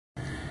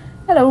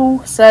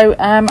Hello, so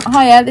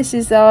hiya, this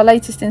is our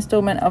latest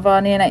instalment of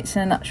our Neonates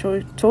in a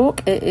Nutshell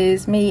talk. It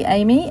is me,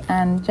 Amy,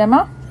 and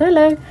Gemma.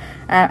 Hello.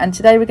 And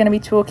today we're going to be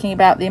talking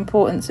about the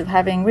importance of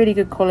having really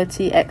good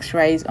quality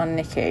X-rays on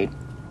NICU.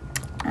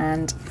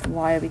 And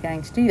why are we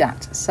going to do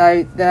that?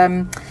 So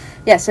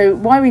so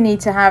why we need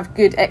to have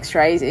good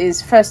X-rays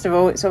is, first of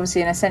all, it's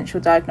obviously an essential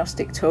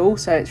diagnostic tool,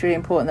 so it's really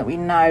important that we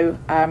know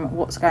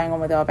what's going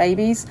on with our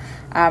babies,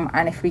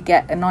 and if we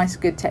get a nice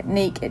good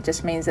technique, it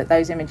just means that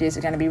those images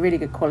are going to be really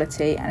good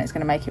quality and it's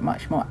going to make it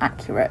much more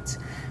accurate.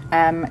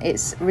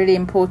 It's really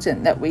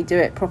important that we do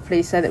it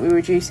properly so that we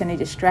reduce any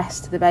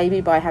distress to the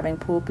baby by having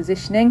poor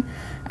positioning,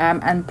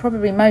 and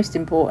probably most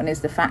important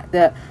is the fact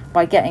that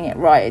by getting it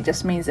right, it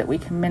just means that we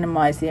can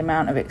minimise the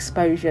amount of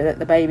exposure that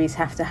the babies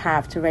have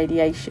to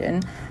radiation,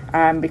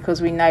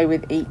 because we know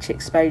with each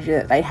exposure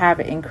that they have,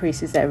 it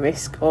increases their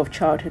risk of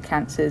childhood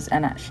cancers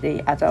and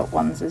actually adult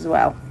ones as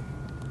well.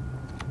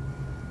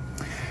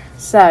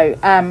 So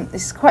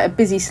this is quite a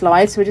busy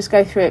slide, so we'll just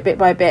go through it bit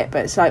by bit,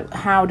 but it's like,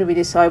 how do we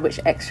decide which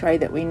X-ray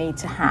that we need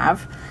to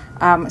have?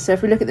 So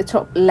if we look at the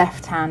top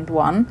left-hand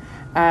one,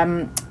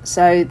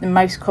 so the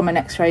most common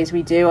X-rays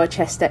we do are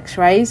chest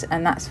X-rays,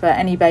 and that's for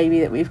any baby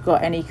that we've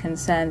got any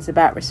concerns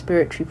about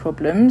respiratory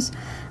problems.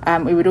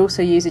 We would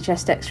also use a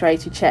chest X-ray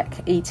to check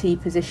ET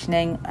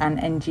positioning and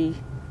NG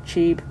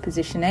tube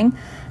positioning,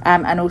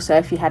 and also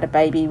if you had a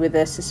baby with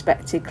a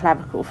suspected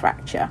clavicle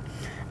fracture.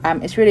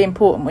 It's really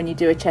important when you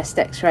do a chest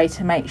X-ray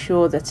to make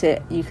sure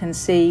that you can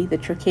see the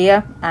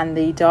trachea and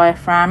the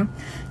diaphragm.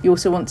 You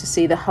also want to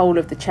see the whole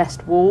of the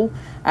chest wall,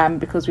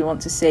 because we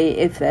want to see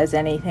if there's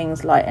any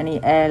things like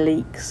any air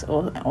leaks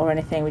or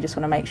anything. We just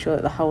want to make sure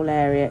that the whole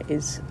area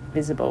is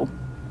visible.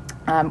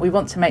 We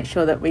want to make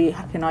sure that we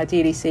can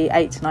ideally see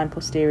 8 to 9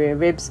 posterior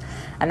ribs,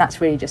 and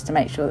that's really just to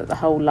make sure that the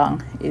whole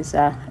lung is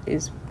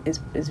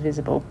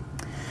visible.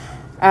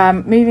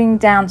 Moving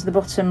down to the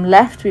bottom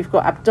left, we've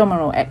got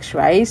abdominal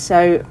X-rays.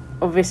 So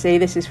obviously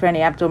this is for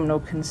any abdominal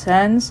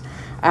concerns.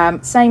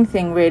 Same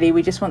thing really,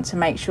 we just want to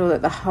make sure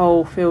that the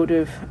whole field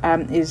of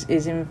is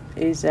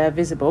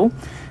visible.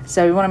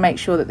 So we want to make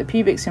sure that the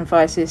pubic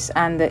symphysis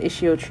and the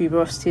ischial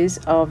tuberosities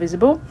are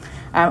visible.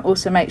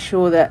 Also make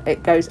sure that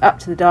it goes up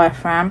to the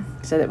diaphragm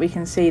so that we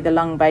can see the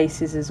lung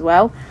bases as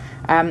well.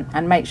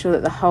 And make sure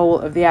that the whole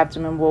of the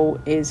abdomen wall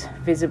is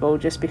visible,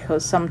 just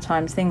because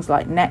sometimes things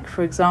like neck,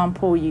 for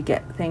example, you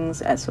get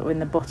things at sort of in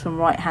the bottom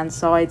right hand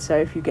side, so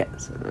if you get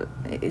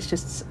it's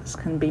just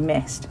can be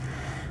missed,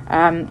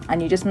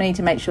 and you just need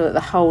to make sure that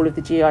the whole of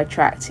the GI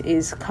tract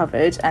is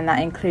covered, and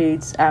that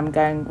includes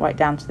going right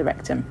down to the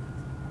rectum.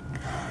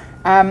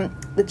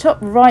 The top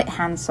right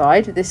hand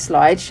side of this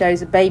slide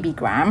shows a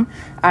babygram,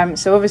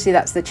 so obviously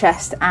that's the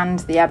chest and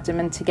the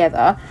abdomen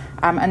together,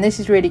 and this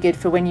is really good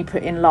for when you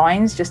put in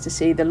lines, just to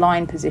see the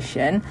line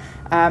position.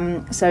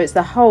 So it's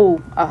the whole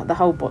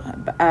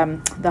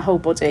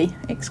body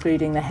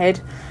excluding the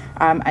head,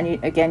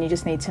 and you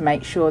just need to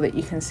make sure that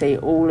you can see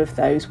all of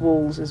those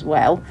walls as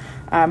well.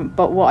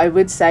 But what I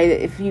would say,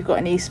 that if you've got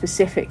any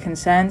specific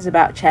concerns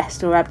about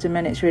chest or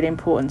abdomen, it's really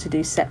important to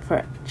do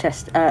separate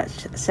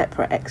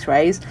separate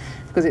X-rays,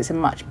 because it's a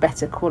much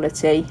better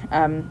quality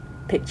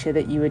picture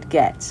that you would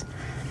get.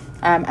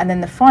 And then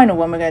the final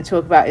one we're going to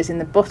talk about is in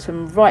the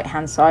bottom right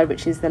hand side,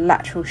 which is the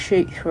lateral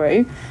shoot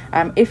through.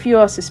 If you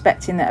are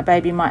suspecting that a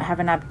baby might have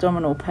an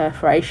abdominal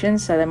perforation,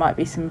 so there might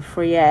be some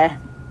free air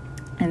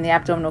in the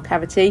abdominal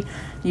cavity,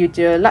 you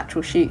do a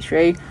lateral shoot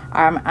through,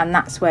 and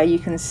that's where you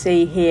can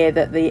see here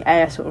that the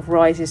air sort of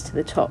rises to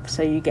the top,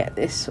 so you get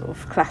this sort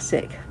of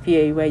classic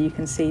view where you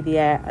can see the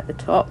air at the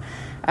top.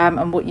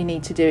 And what you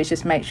need to do is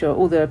just make sure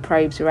all the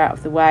probes are out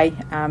of the way,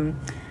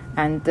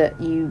 and that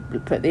you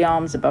put the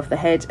arms above the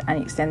head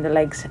and extend the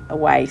legs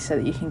away so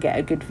that you can get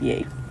a good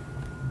view.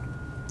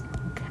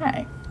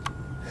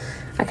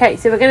 Okay,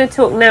 so we're going to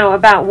talk now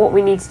about what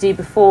we need to do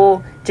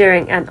before,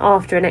 during and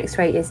after an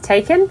X-ray is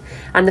taken.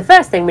 And the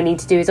first thing we need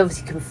to do is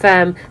obviously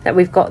confirm that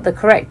we've got the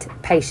correct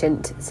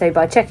patient. So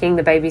by checking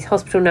the baby's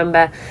hospital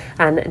number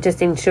and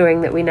just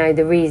ensuring that we know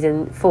the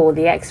reason for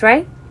the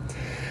X-ray.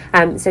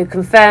 So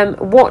confirm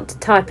what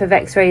type of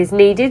X-ray is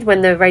needed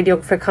when the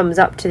radiographer comes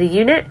up to the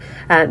unit.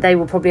 They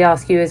will probably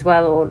ask you as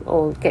well,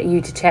 or get you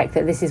to check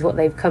that this is what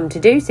they've come to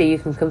do, so you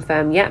can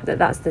confirm,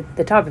 that's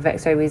the type of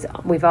X-ray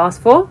we've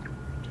asked for.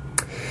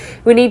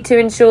 We need to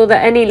ensure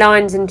that any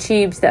lines and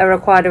tubes that are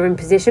required are in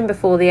position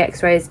before the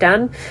X-ray is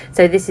done.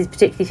 So this is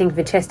particularly thinking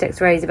for chest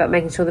X-rays about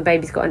making sure the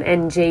baby's got an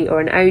NG or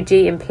an OG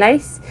in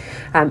place,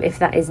 if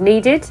that is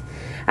needed.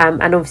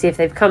 And obviously if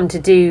they've come to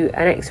do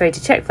an X-ray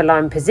to check for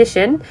line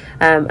position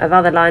of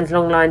other lines,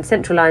 long lines,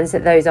 central lines,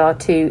 that those are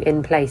too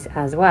in place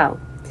as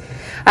well.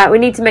 We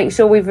need to make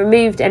sure we've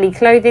removed any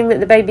clothing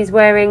that the baby's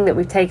wearing, that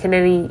we've taken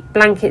any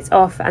blankets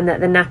off, and that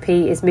the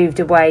nappy is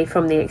moved away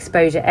from the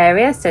exposure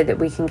area so that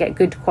we can get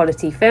good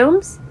quality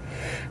films.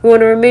 We want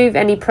to remove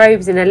any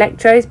probes and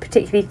electrodes,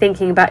 particularly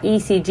thinking about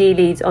ECG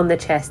leads on the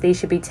chest. These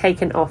should be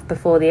taken off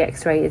before the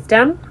X-ray is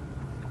done.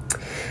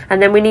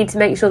 And then we need to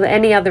make sure that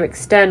any other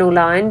external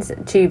lines,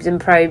 tubes and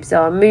probes,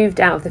 are moved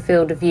out of the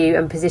field of view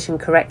and positioned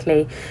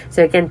correctly.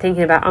 So again,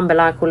 thinking about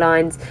umbilical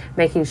lines,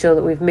 making sure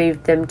that we've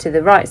moved them to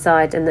the right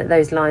side and that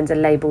those lines are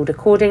labelled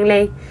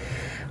accordingly.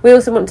 We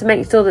also want to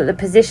make sure that the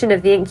position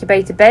of the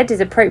incubator bed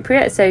is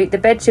appropriate. So the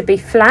bed should be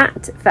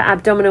flat for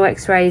abdominal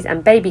x-rays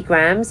and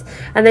babygrammes,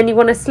 and then you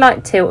want a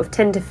slight tilt of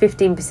 10 to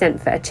 15%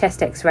 for a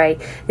chest x-ray.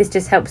 This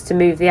just helps to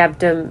move the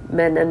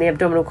abdomen and the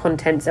abdominal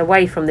contents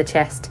away from the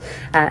chest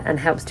and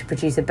helps to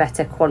produce a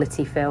better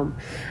quality film.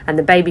 And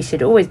the baby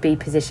should always be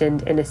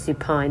positioned in a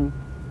supine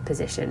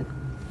position.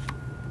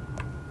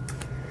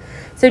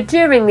 So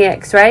during the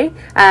x-ray,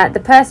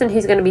 the person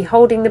who's going to be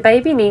holding the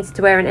baby needs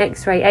to wear an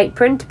x-ray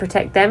apron to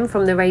protect them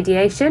from the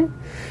radiation.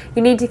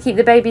 You need to keep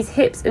the baby's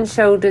hips and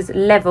shoulders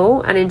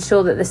level and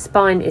ensure that the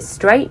spine is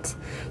straight.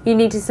 You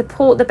need to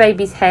support the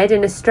baby's head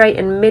in a straight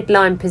and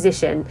midline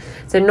position,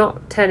 so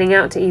not turning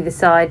out to either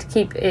side.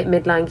 Keep it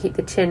midline, keep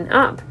the chin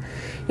up.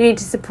 You need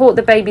to support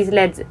the baby's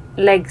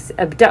legs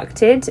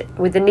abducted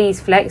with the knees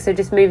flexed, so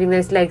just moving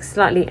those legs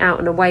slightly out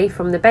and away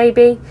from the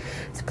baby.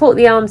 Support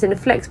the arms in a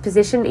flexed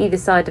position either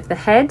side of the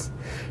head.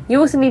 You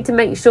also need to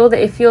make sure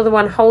that if you're the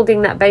one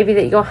holding that baby,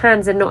 that your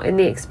hands are not in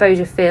the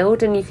exposure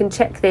field, and you can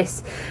check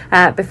this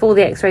before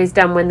the x-ray is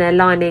done when they're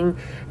lining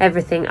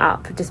everything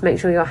up. Just make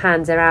sure your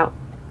hands are out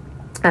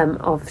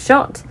of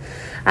shot.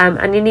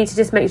 And you need to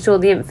just make sure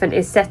the infant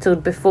is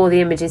settled before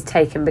the image is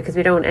taken, because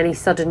we don't want any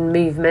sudden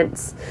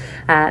movements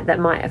that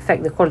might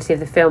affect the quality of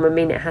the film and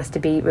mean it has to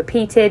be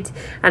repeated.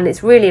 And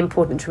it's really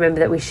important to remember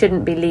that we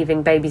shouldn't be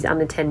leaving babies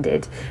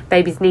unattended.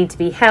 Babies need to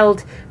be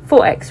held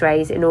for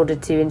x-rays in order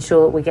to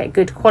ensure we get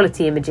good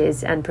quality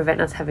images and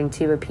prevent us having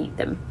to repeat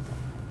them.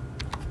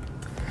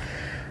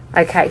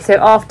 Okay, so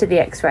after the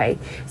x-ray,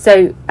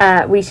 so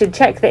we should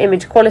check the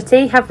image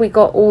quality. Have we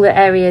got all the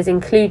areas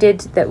included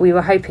that we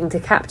were hoping to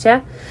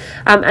capture?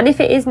 And if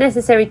it is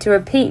necessary to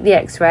repeat the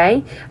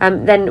x-ray,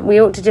 then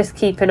we ought to just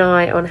keep an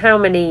eye on how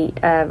many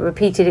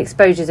repeated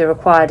exposures are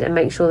required and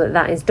make sure that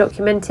that is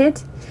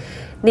documented.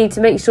 Need to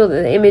make sure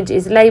that the image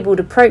is labelled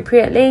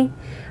appropriately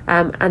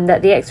and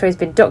that the x-ray has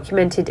been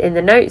documented in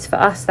the notes. For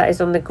us, that is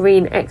on the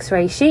green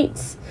x-ray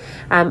sheets.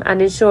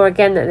 And ensure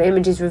again that the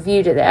image is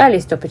reviewed at the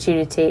earliest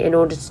opportunity in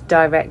order to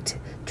direct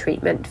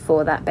treatment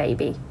for that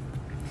baby.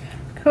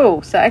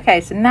 Cool. So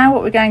now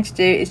what we're going to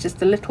do is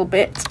just a little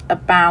bit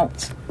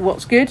about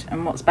what's good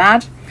and what's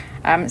bad.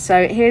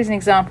 So here's an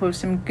example of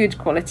some good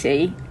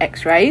quality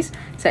x-rays.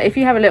 So if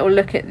you have a little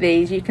look at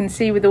these, you can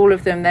see with all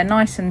of them they're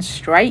nice and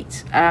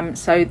straight.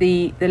 So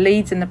the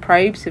leads and the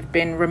probes have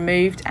been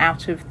removed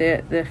out of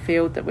the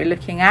field that we're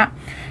looking at.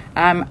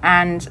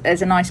 And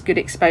there's a nice good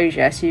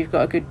exposure, so you've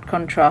got a good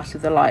contrast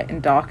of the light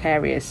and dark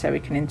areas so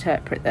we can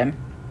interpret them.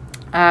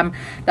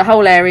 The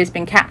whole area has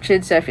been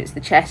captured, so if it's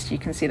the chest you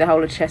can see the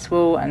whole of the chest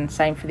wall, and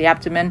same for the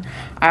abdomen.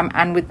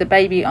 And with the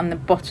baby on the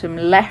bottom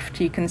left,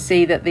 you can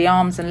see that the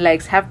arms and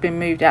legs have been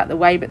moved out the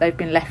way, but they've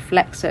been left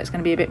flexed, so it's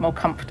going to be a bit more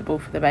comfortable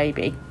for the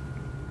baby.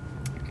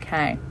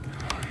 Okay,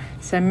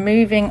 so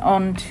moving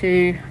on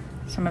to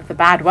some of the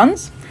bad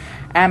ones.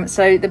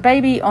 So the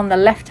baby on the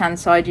left hand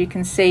side, you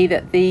can see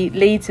that the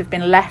leads have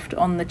been left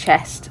on the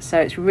chest, so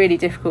it's really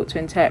difficult to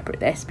interpret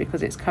this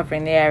because it's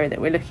covering the area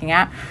that we're looking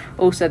at.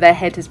 Also, their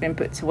head has been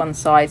put to one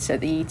side, so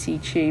the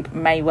ET tube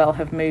may well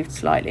have moved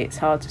slightly. It's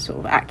hard to sort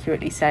of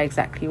accurately say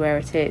exactly where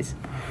it is.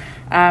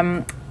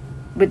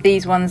 With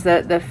these ones,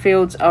 the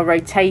fields are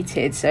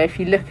rotated, so if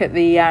you look at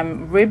the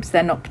ribs,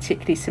 they're not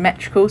particularly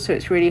symmetrical, so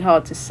it's really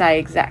hard to say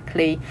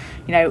exactly,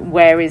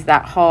 where is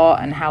that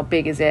heart and how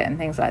big is it and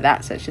things like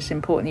that. So it's just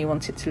important you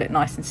want it to look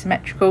nice and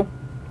symmetrical.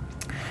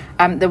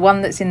 The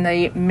one that's in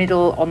the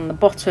middle on the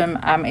bottom,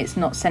 it's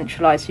not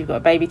centralised, so you've got a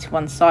baby to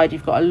one side.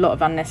 You've got a lot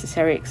of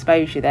unnecessary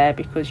exposure there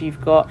because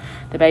you've got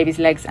the baby's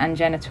legs and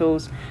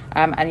genitals,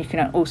 and you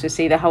can also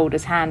see the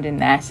holder's hand in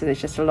there, so there's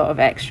just a lot of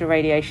extra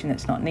radiation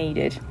that's not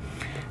needed.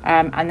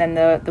 And then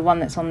the one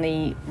that's on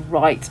the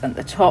right at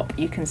the top,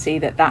 you can see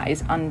that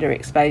is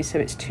underexposed, so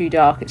it's too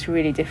dark. It's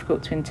really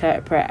difficult to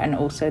interpret, and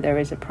also there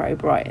is a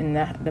probe right in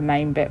the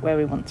main bit where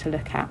we want to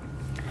look at.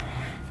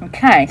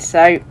 Okay,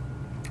 so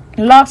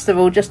last of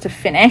all, just to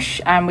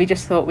finish, we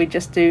just thought we'd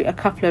just do a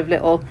couple of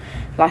little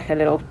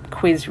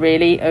quiz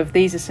really of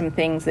these are some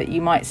things that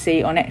you might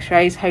see on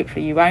x-rays.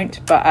 Hopefully you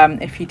won't, but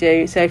if you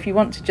do, so if you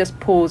want to just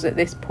pause at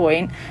this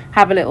point,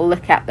 have a little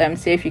look at them,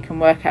 see if you can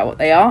work out what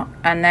they are,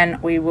 and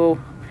then we will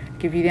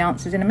give you the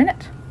answers in a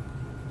minute.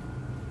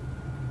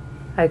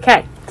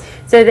 Okay,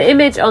 so the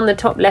image on the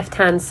top left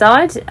hand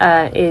side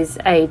is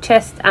a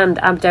chest and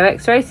abdo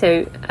x-ray,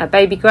 so a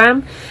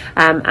babygram,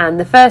 and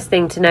the first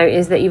thing to note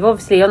is that you've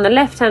obviously on the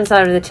left hand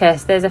side of the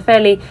chest there's a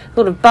fairly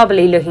sort of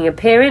bubbly looking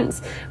appearance,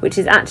 which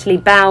is actually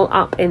bowel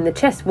up in the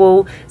chest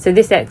wall, so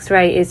this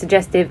x-ray is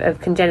suggestive of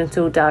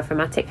congenital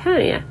diaphragmatic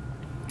hernia.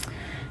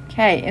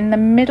 Okay, in the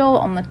middle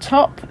on the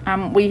top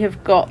we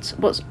have got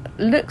what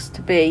looks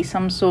to be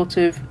some sort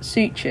of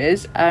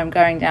sutures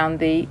going down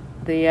the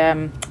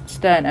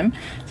sternum,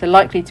 so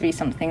likely to be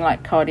something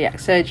like cardiac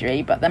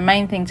surgery. But the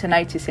main thing to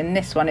notice in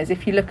this one is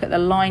if you look at the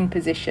line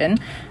position,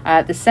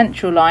 the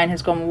central line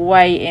has gone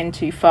way in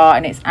too far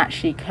and it's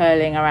actually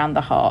curling around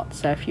the heart.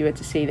 So if you were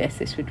to see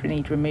this would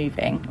need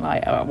removing,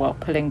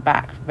 pulling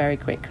back very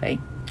quickly.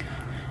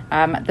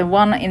 The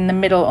one in the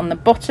middle on the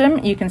bottom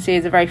you can see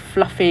is a very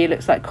fluffy,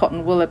 looks like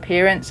cotton wool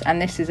appearance,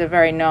 and this is a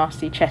very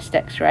nasty chest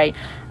x-ray,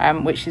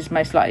 which is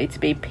most likely to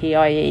be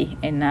PIE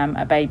in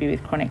a baby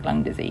with chronic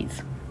lung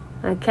disease.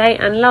 Okay,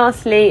 and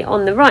lastly,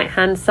 on the right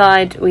hand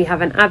side, we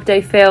have an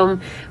abdo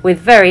film with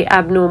very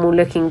abnormal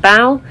looking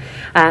bowel.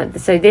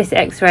 So this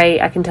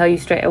x-ray, I can tell you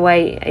straight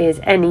away, is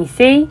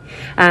NEC.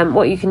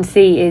 What you can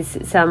see is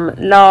some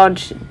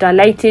large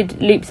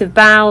dilated loops of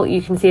bowel.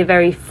 You can see a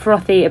very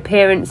frothy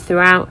appearance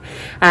throughout,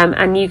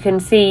 and you can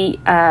see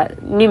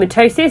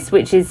pneumatosis,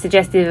 which is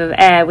suggestive of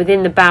air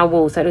within the bowel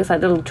wall. So it looks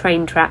like little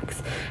train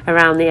tracks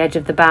around the edge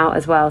of the bowel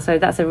as well. So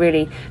that's a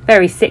really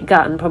very sick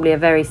gut and probably a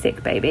very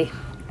sick baby.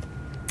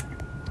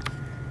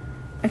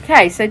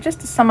 Okay, so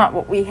just to sum up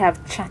what we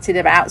have chatted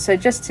about, so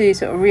just to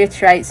sort of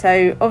reiterate,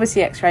 so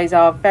obviously x-rays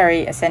are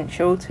very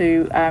essential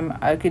to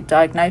a good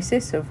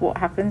diagnosis of what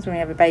happens when we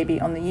have a baby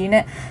on the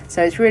unit.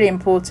 So it's really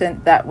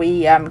important that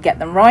we get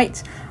them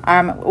right.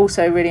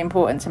 Also really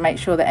important to make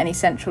sure that any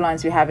central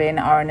lines we have in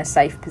are in a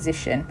safe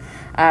position.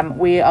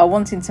 We are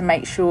wanting to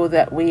make sure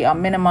that we are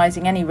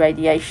minimising any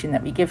radiation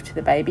that we give to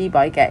the baby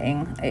by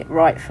getting it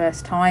right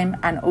first time,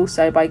 and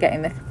also by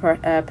getting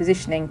the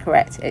positioning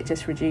correct. It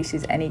just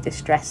reduces any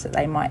distress that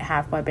they might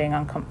have by being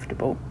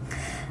uncomfortable.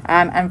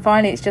 And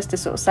finally, it's just to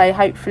sort of say,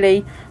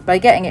 hopefully by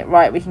getting it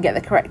right we can get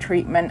the correct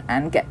treatment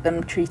and get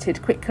them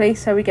treated quickly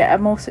so we get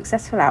a more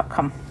successful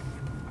outcome.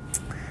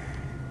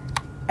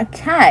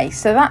 Okay,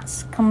 so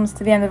that comes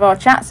to the end of our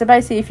chat. So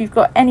basically, if you've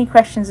got any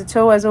questions at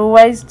all, as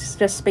always,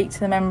 just speak to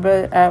the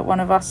member, one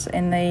of us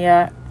in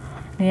the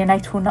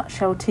neonatal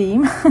nutshell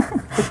team,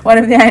 one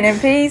of the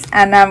ANMPs,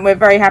 and we're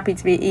very happy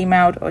to be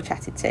emailed or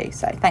chatted to.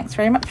 So thanks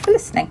very much for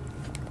listening.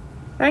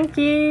 Thank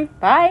you.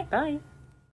 Bye. Bye.